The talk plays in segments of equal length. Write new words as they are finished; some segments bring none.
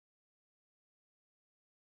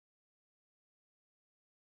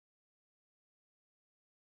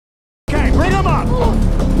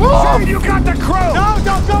Shane, you got the crew! No,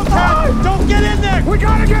 don't, Cap! Don't get in there! We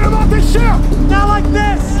gotta get him off the ship! Not like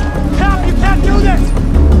this! Cap, you can't do this!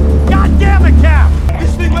 God damn it, Cap!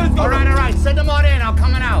 This thing, let us go! All right, send them on in, I'm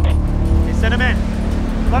coming out. Okay, send him in.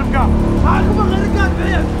 Let him go. Come on, let him go,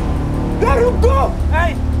 man! Let him go!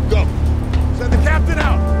 Hey! Go! Send the captain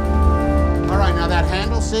out! All right, now that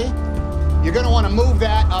handle, see? You're gonna wanna move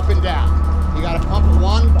that up and down. You gotta pump it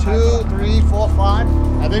 1, 2, 3, 4, 5,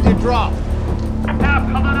 and then you drop.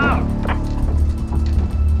 Cap, coming out!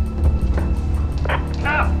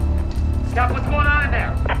 Cap, what's going on in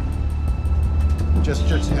there? Just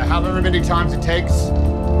however many times it takes,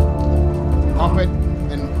 pump it,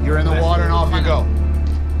 and you're in the water and off you go.